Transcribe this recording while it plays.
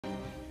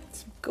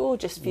Some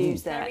gorgeous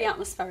views there. Very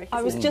atmospheric.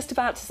 I was just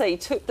about to say, you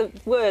took the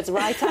words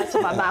right out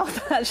of my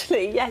mouth,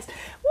 actually, yes.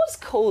 What's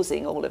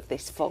causing all of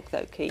this fog,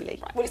 though, Keeley?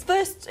 Right.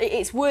 Well,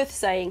 it's worth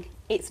saying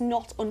it's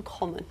not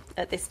uncommon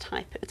at this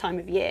time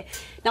of year.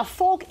 Now,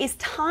 fog is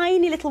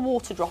tiny little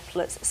water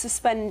droplets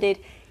suspended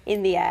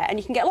in the air, and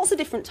you can get lots of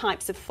different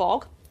types of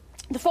fog.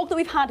 The fog that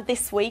we've had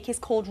this week is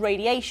called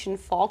radiation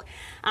fog,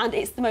 and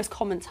it's the most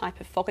common type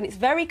of fog, and it's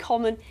very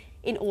common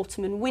in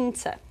autumn and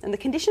winter. And the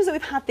conditions that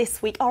we've had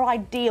this week are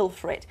ideal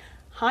for it.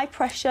 High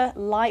pressure,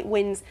 light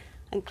winds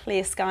and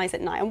clear skies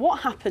at night. And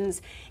what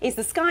happens is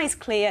the sky is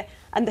clear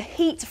and the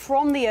heat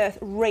from the earth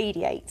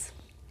radiates,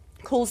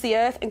 cools the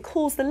earth and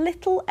cools the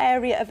little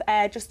area of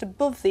air just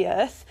above the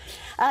earth,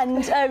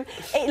 and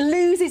it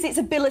loses its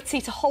ability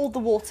to hold the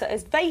water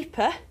as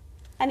vapour,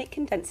 and it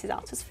condenses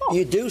out as fog.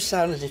 You do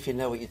sound as if you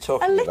know what you're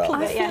talking about. A little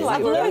bit, yes.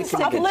 I've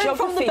learned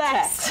from the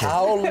best.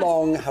 How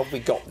long have we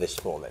got this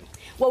for then?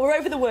 Well, we're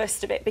over the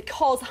worst of it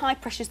because high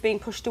pressure is being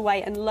pushed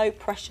away and low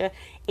pressure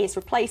is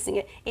replacing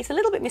it. It's a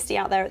little bit misty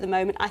out there at the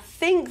moment. I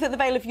think that the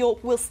Vale of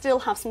York will still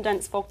have some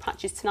dense fog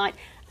patches tonight,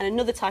 and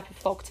another type of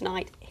fog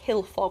tonight,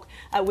 hill fog,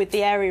 with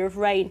the area of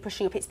rain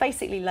pushing up. It's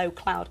basically low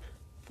cloud.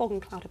 Fog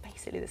and cloud are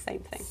basically the same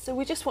thing. So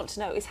we just want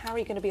to know, is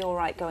Harry going to be all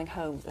right going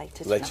home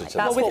later tonight? That's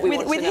what we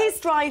want to know. With his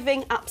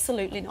driving,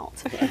 absolutely not.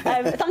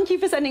 Thank you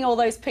for sending all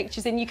those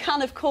pictures in. You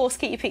can, of course,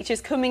 keep your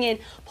pictures coming in.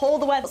 Paul,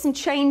 the weather, some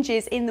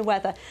changes in the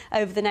weather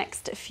over the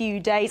next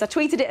few days. I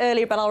tweeted it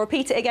earlier, but I'll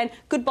repeat it again.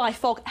 Goodbye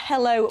fog,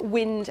 hello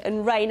wind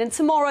and rain. And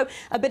tomorrow,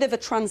 a bit of a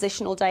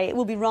transitional day. It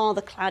will be rather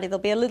cloudy. There'll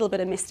be a little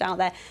bit of mist out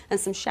there and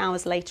some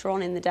showers later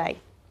on in the day.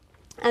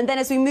 And then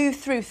as we move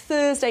through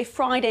Thursday,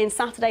 Friday and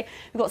Saturday,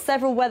 we've got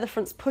several weather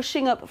fronts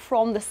pushing up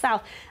from the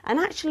south. And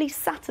actually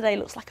Saturday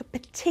looks like a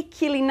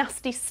particularly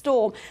nasty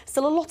storm.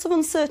 Still a lot of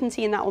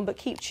uncertainty in that one, but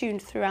keep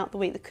tuned throughout the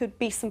week. There could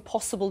be some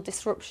possible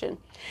disruption.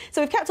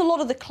 So we've kept a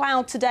lot of the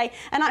cloud today,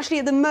 and actually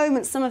at the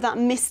moment some of that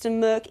mist and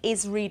murk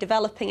is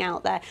redeveloping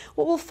out there.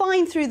 What we'll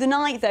find through the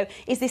night, though,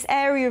 is this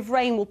area of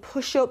rain will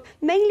push up,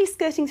 mainly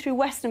skirting through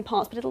western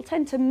parts, but it'll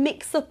tend to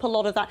mix up a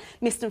lot of that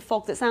mist and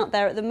fog that's out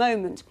there at the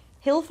moment.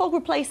 Hill fog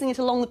replacing it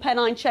along the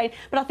Pennine chain,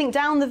 but I think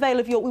down the Vale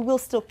of York we will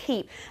still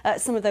keep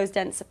some of those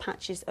denser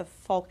patches of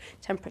fog,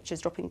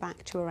 temperatures dropping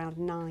back to around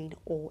 9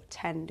 or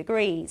 10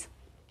 degrees.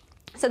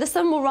 So the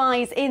sun will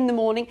rise in the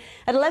morning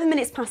at 11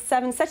 minutes past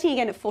 7, setting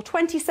again at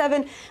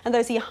 4:27, and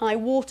those are your high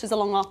waters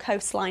along our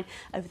coastline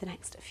over the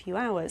next few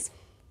hours.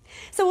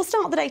 So we'll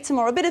start the day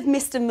tomorrow, a bit of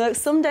mist and murk,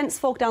 some dense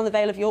fog down the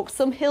Vale of York,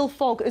 some hill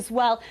fog as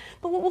well.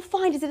 But what we'll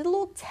find is it'll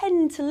all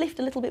tend to lift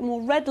a little bit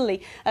more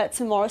readily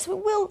tomorrow, so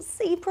we will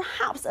see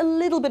perhaps a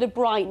little bit of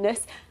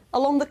brightness.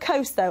 Along the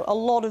coast, though, a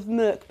lot of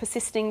murk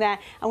persisting there,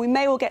 and we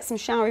may well get some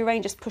showery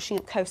rain just pushing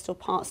up coastal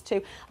parts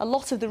too. A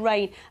lot of the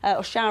rain,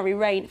 or showery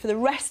rain, for the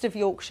rest of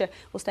Yorkshire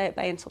will stay at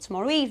bay until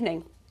tomorrow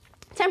evening.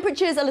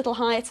 Temperatures a little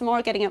higher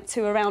tomorrow, getting up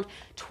to around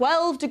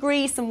 12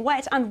 degrees, some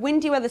wet and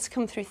windy weather to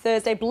come through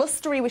Thursday,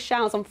 blustery with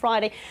showers on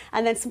Friday,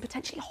 and then some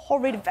potentially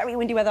horrid, very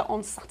windy weather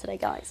on Saturday,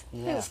 guys.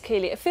 Yeah. Yes,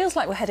 Keeley, it feels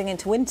like we're heading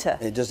into winter.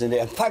 It does indeed.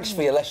 And thanks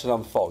for your lesson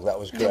on fog, that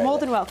was great. You're more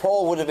than welcome.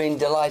 Paul would have been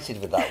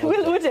delighted with that,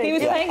 Would he? He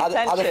was paying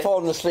attention. I'd have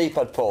fallen asleep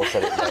had Paul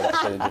said it. No,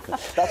 that's really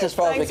different. That's as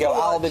far as we go.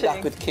 I'll be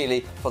back with Keeley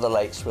for the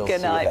lates. We'll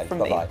Good see you night then. from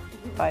Bye-bye.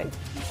 me. Bye.